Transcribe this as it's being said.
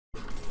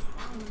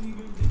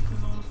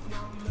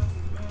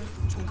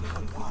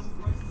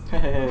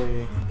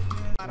Hey.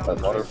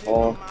 That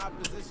waterfall.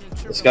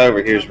 This guy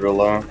over here is real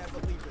low.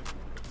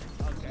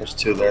 There's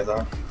two there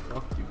though.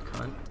 Fuck you,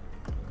 cunt.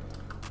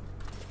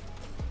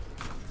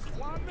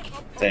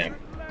 Damn. I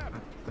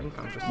think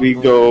I'm just We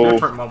go.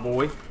 different, my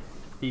boy.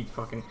 He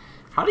fucking.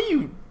 How do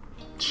you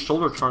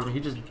shoulder charge me? He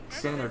just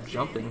standing there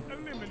jumping.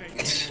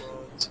 That's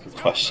a good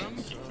question.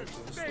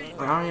 Like,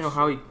 I don't even know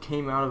how he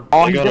came out of.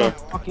 Oh, he got a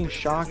fucking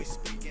shot.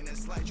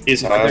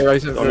 He's high. Okay,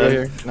 right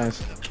here.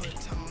 Nice.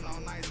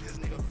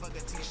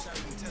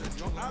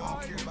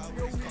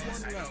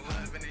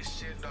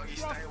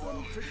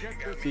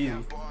 It's easy.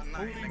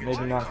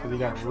 Maybe not, because he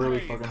got really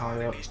fucking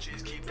high up.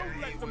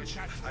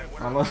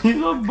 Unless he's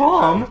a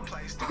bum.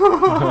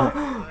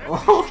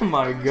 Oh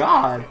my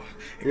god.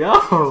 Yo,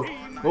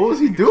 what was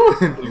he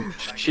doing?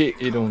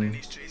 Shit, you doing?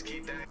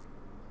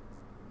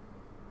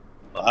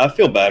 I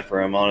feel bad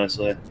for him,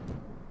 honestly.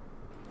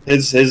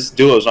 His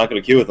duo's not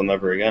gonna queue with him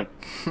ever again.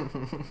 Yeah,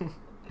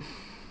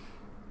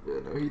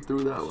 no, he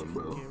threw that one,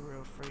 bro.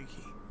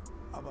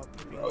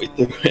 Bro, he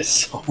threw it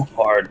so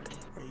hard.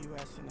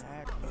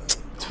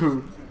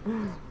 Dude.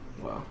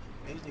 Wow.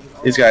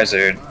 These guys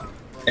are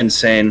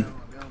insane.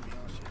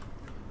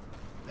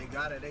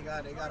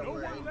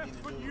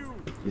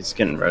 He's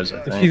getting res,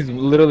 I think. He's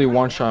literally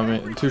one-shot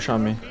me, two-shot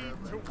me.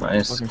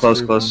 Nice. Fucking Close,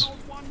 stupid. close.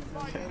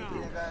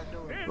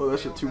 Oh, that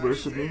shit too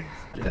bursted me.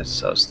 That's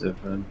so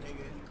stupid.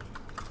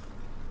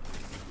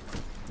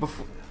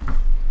 Before...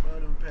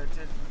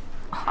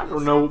 I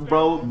don't know,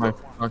 bro. Oh my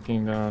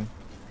fucking god.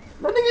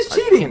 That nigga's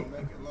cheating.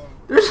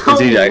 There's no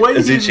way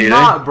is he he's cheating?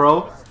 not,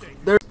 bro.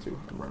 There's two.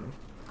 I'm running.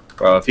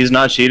 Bro, if he's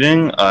not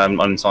cheating, I'm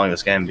uninstalling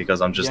this game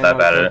because I'm just that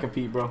bad can't at it.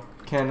 compete, bro.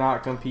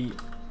 Cannot compete.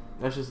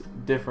 That's just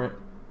different.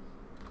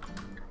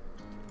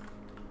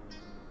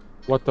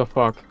 What the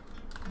fuck?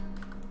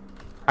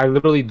 I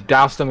literally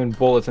doused him in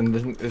bullets and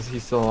is he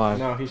still alive?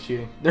 No, he's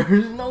cheating.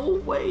 There's no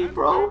way,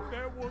 bro.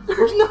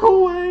 There's no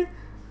way.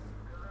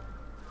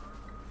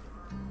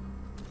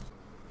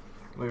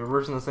 We're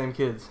versing the same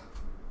kids.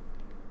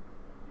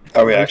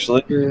 Are we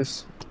actually?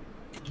 Yes.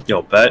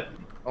 Yo, bet.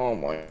 Oh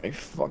my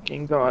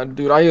fucking god,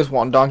 dude! I just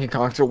want Donkey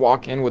Kong to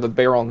walk in with a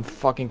barrel and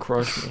fucking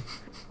crush me.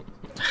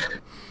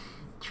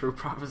 True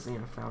prophecy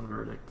and found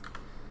verdict.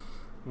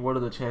 What are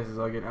the chances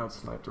I'll get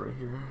outsniped right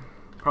here?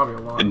 Probably a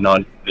lot.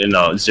 No,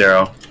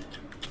 0.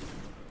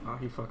 Oh,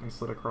 he fucking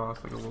slid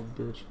across like a little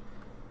bitch.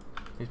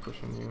 He's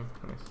pushing you.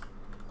 Nice.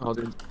 Oh,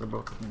 dude. They're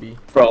both B.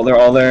 Bro, they're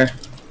all there.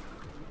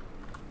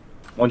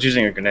 One's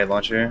using a grenade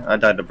launcher. I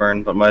died to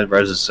burn, but my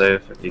res is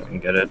safe if you can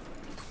get it.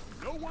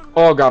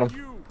 Oh, got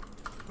him.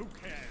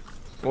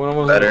 One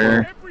was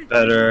Better.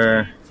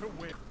 Better.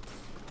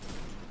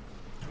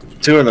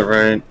 Two on the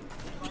right.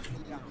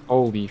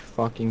 Holy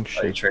fucking I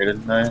shit.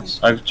 traded. Nice.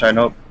 I've tried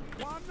hope.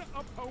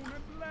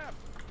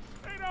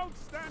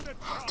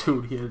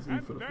 Dude, he has E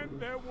for the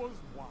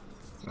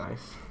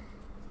Nice.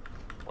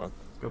 What?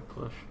 Good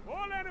push.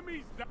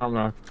 I'm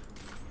not.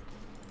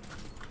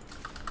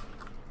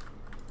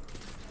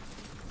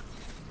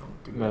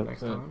 Don't do that next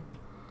time.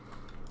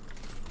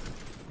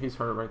 He's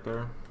hurt right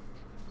there.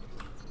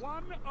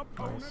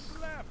 Nice.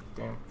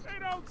 Damn.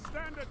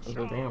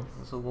 Damn,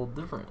 it's a little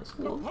different. It's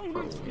a little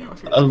different. Yeah,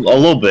 A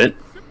little bit.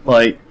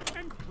 Like.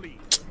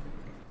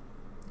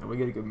 And we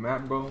get a good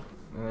map, bro.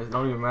 And it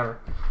don't even matter.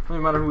 It don't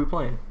even matter who we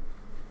playing.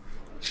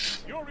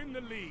 You're in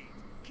the lead.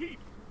 Keep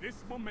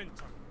this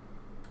momentum.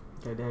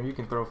 Okay, damn, you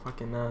can throw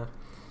fucking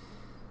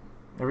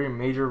every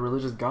major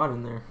religious god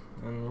in there,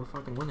 and we're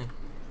fucking winning.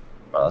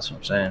 Well, that's what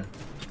I'm saying.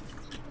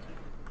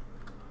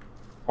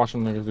 Watch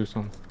them niggas do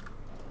something.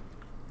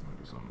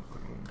 Do some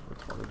fucking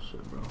retarded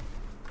shit, bro.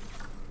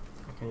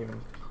 I can't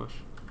even push.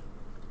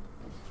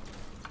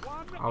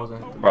 I was in.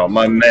 Bro,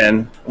 my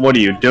man, what are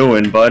you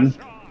doing, bud?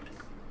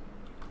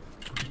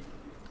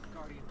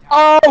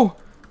 Oh!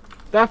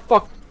 That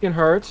fucking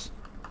hurts.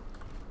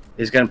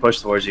 He's getting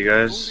pushed towards you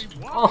guys.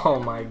 Oh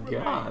my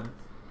god.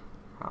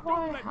 How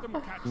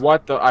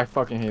What the? I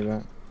fucking hate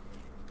that.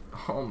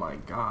 Oh my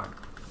god.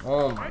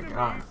 Oh my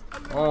god.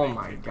 Oh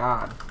my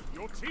god.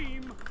 Your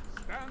team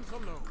stands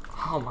alone.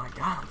 Oh my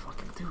god, I'm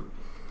fucking dude.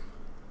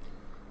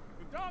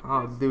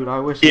 Oh dude, I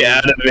wish. He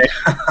added me.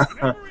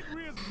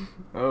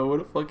 Oh, what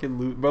a fucking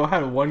loot. Bro, I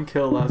had 1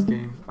 kill last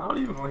game. I don't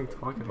even know what you're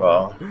talking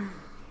Bro.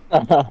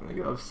 about. I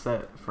got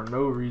upset for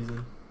no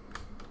reason.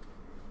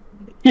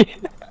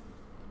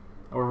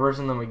 We're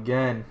versing them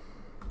again.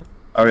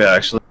 Oh yeah,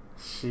 actually.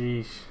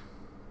 Sheesh.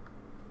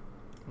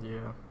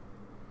 Yeah.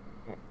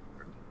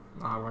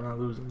 Nah, we're not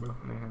losing, bro. It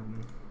ain't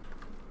happening.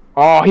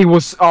 Oh, he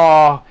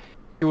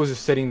was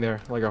just sitting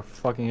there like a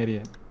fucking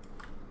idiot.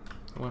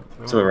 What?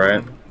 To the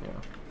right. Yeah.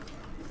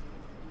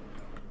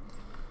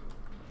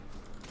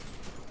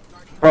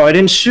 Bro, I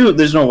didn't shoot.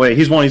 There's no way.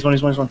 He's one. Can't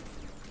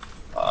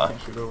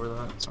shoot over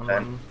that. I'm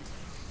running.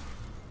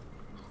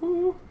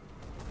 Ooh.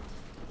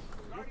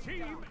 Your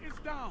team is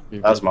down.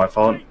 That was my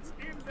fault. In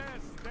their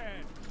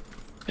stead.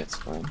 It's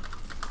fine.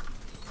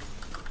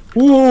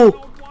 Ooh!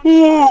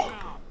 Ooh!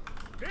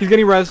 He's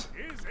getting res. Is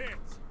it?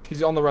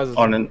 He's on the res.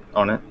 On it.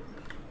 On it.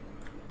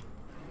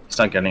 He's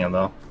not getting him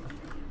though.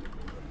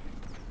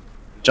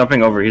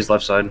 Jumping over, he's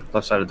left side of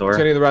the door. He's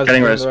getting the res.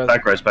 Getting res,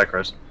 back res, back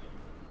res.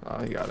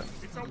 Oh, he got it.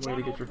 It's a Way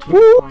to get your team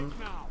Woo! fund.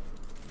 now.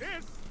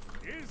 This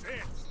is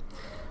it.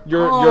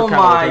 You're Oh kind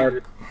my. of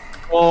retarded.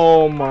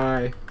 Oh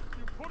my. You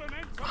put an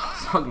end to that.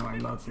 Suck my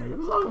nuts,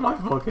 nigga. Suck my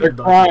fucking They're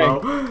nuts, crying.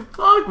 bro.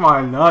 Suck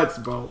my nuts,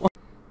 bro.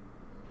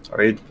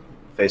 Are you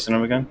facing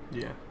him again?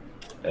 Yeah.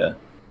 Yeah.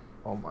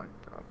 Oh my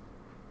god.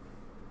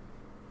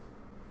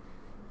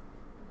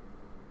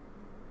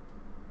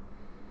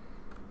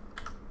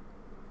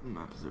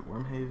 Map is it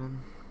Wormhaven?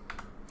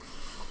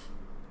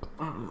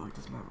 I don't really like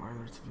this map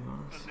either, to be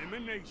honest.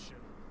 Elimination.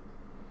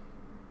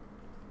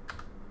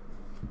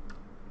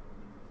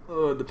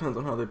 Oh, it depends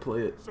on how they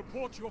play it.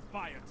 Support your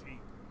fire team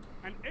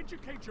and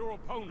educate your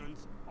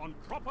opponents on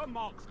proper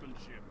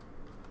marksmanship.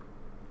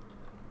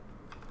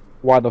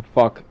 Why the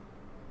fuck?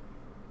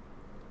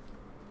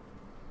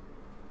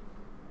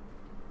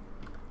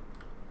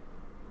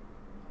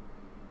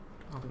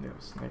 I don't think they have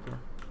a sniper.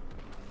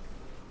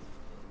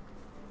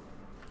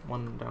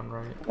 One down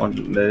right.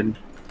 One mid.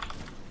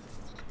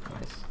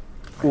 Nice.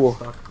 I Cool. got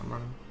stuck. I'm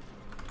running.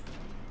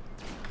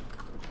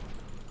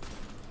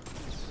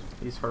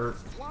 He's hurt.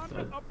 One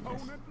Dead. Nice.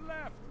 opponent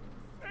left.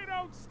 They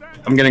don't stand.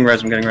 I'm getting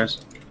res, I'm getting res.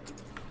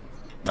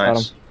 Got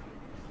Nice.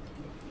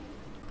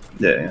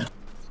 Yeah.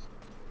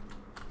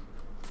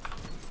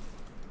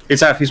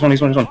 He's half, he's one.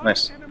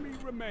 Nice. Enemy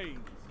remains.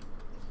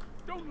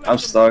 Don't let I'm them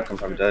stuck, catch I'm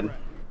probably their dead. breath.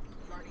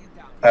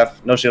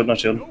 Half, no shield, no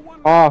shield. No one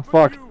Oh, left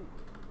but fuck. you.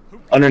 Who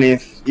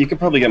Underneath, you could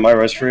probably get my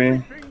res free.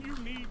 everything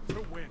you need to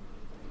win.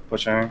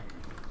 Pushing.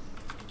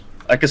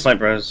 I could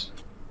snipe res.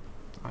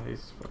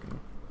 Nice. Fucking.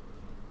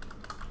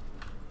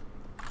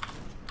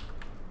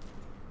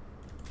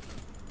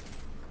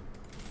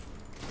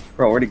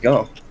 Bro, where'd he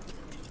go?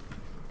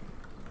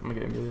 I'm gonna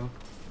get Emilio.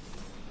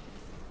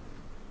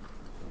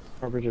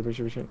 Oh, Bridget.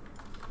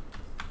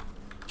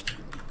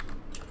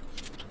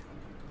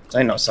 I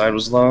didn't know side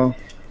was low.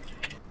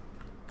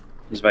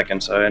 He's back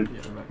inside.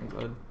 Yeah, they're back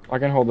inside. I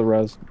can hold the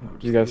res. No,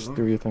 You just guys leave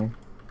do them. your thing.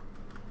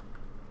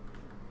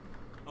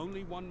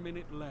 Only 1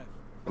 minute left.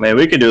 Man,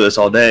 we could do this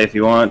all day if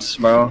you want,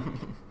 bro.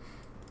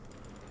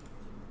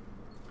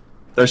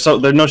 There's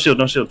no shield,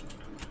 no shield.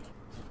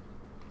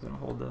 He's gonna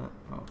hold that.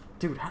 Oh,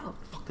 dude, how the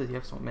fuck does he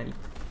have so many?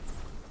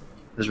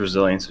 His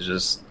resilience is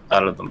just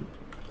out of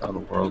the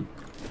world.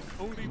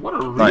 Only What a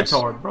one Nice.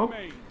 retard, bro.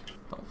 remains.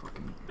 Don't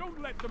fucking.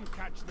 Don't let them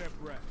catch their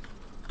breath.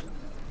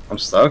 I'm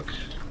stuck.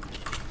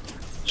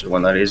 Should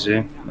win that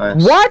easy.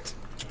 Nice. What?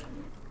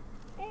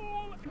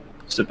 All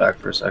Sit back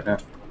for a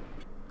second.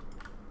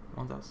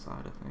 On that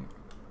side, I think.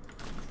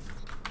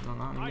 No,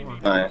 not I anymore.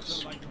 need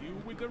Nice. a like you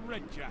with the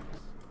red jacks.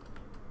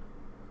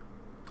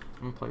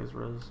 I'm gonna play his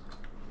res.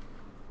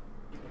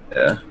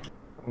 Yeah.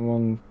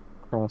 One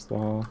across the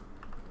hall.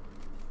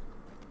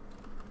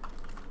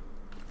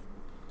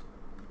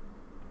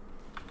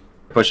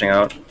 Pushing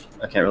out.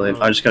 I can't really.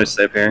 I'm just gonna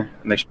stay up here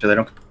and make sure they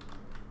don't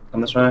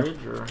come this way.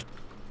 Bridge or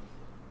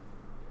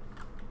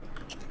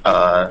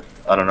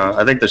I don't know.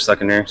 I think they're stuck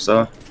in here,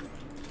 so.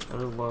 they're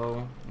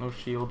low. No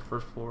shield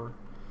first floor.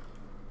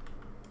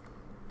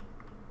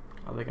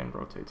 Oh, they can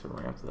rotate to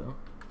ramp though.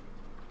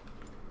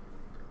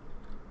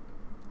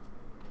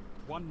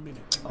 1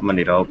 minute. I'm gonna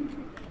need help.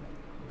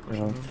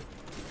 Pushing Yeah. him.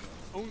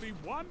 Only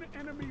one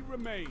enemy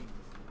remains.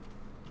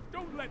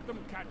 Don't let them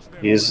catch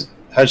their He's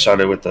breath.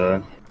 headshotted with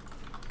the.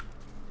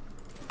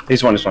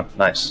 He's one.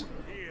 Nice.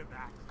 Hear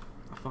that?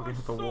 I fucking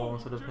hit the wall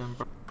instead of him,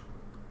 bro.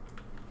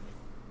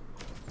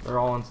 They're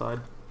all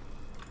inside.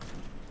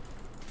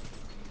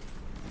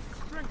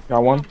 Strength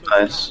Got one. numbers.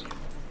 Nice.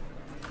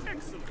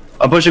 Excellent.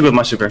 I'm pushing with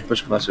my super.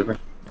 Pushing with my super.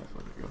 Yeah,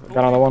 fuck it, go ahead. Got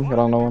another one, got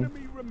another one.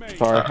 Enemy remains.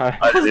 Sorry.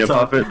 I did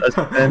pop it. That's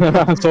okay.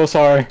 I'm so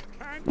sorry.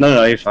 Can't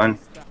No, you're fine.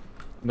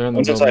 They're in the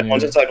One's building.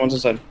 inside. One's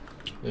inside.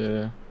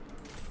 Yeah.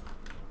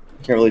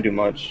 Can't really do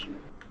much.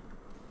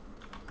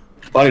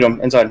 Bodied him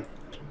inside.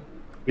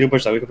 We can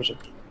push that. Push it.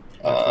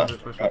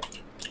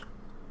 Alright.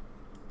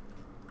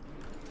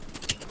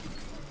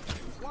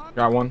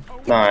 Got one.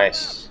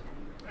 Nice.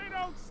 They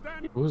don't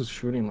stand. Who's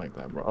shooting like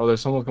that, bro? Oh,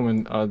 there's someone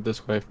coming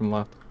this way from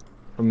left.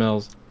 From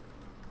Mills.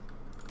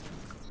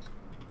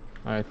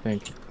 I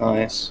think.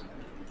 Nice.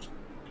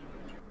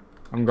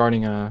 I'm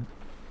guarding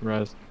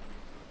res.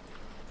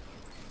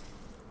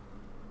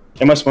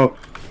 In my smoke.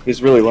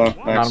 He's really low.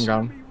 One Nice. Got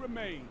him. enemy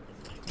remains.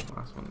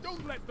 Last one's.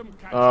 Don't let them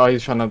catch Oh,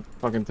 he's trying to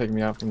fucking take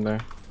me out from there.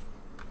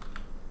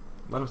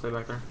 Let him stay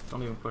back there.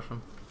 Don't even push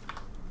him.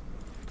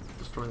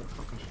 Destroy that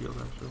fucking shield,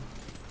 actually.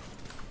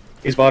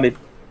 He's bodied.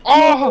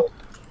 Oh!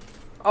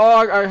 Oh,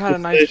 I had a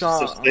nice Just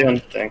shot. stay on.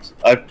 Thanks.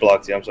 I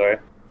blocked you. I'm sorry.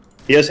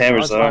 He has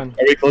hammers That's though. fine.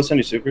 Are we close to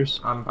any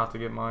supers? I'm about to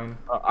get mine.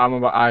 I'm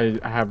about. I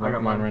have I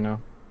got mine mine. right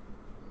now.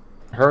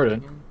 Heard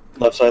it.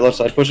 Left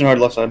side. Pushing hard.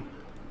 Left side.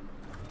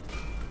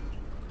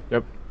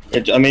 Yep.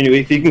 I mean,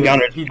 if you can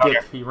counter, He counter.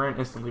 dipped. He ran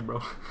instantly,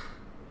 bro.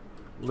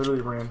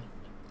 Literally ran.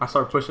 I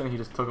started pushing and he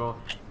just took off.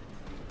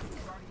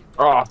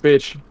 Oh,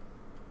 bitch.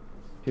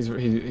 He's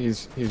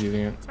using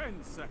it.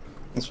 10 seconds.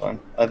 That's fine.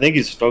 I think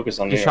he's focused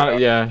on me. He's trying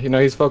to, yeah, you know,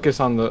 he's focused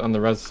on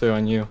the res too,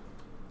 on you.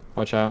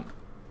 Watch out.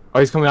 Oh,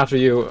 he's coming after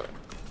you.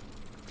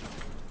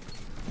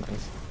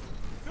 Nice.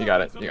 You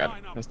got it. You got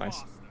it. That's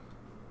nice.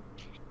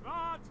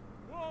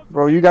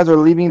 Bro, you guys are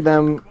leaving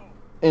them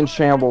in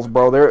shambles,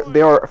 bro.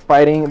 They are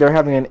fighting. They're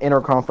having an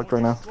inner conflict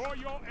right now.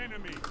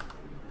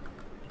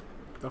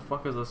 The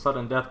fuck is a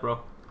sudden death, bro?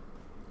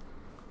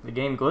 The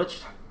game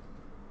glitched?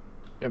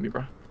 Yeah, me,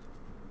 bro.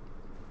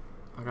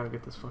 I gotta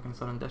get this fucking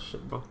sudden death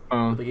shit, bro.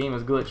 Oh. The game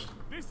is glitched.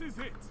 This is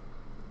it.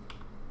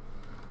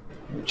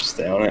 Just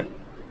stay on it.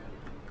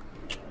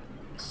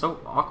 So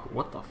awkward.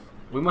 What the f?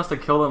 We must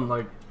have killed him,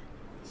 like,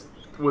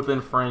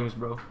 within frames,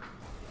 bro.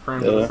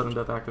 Frames of the sudden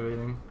death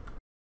activating.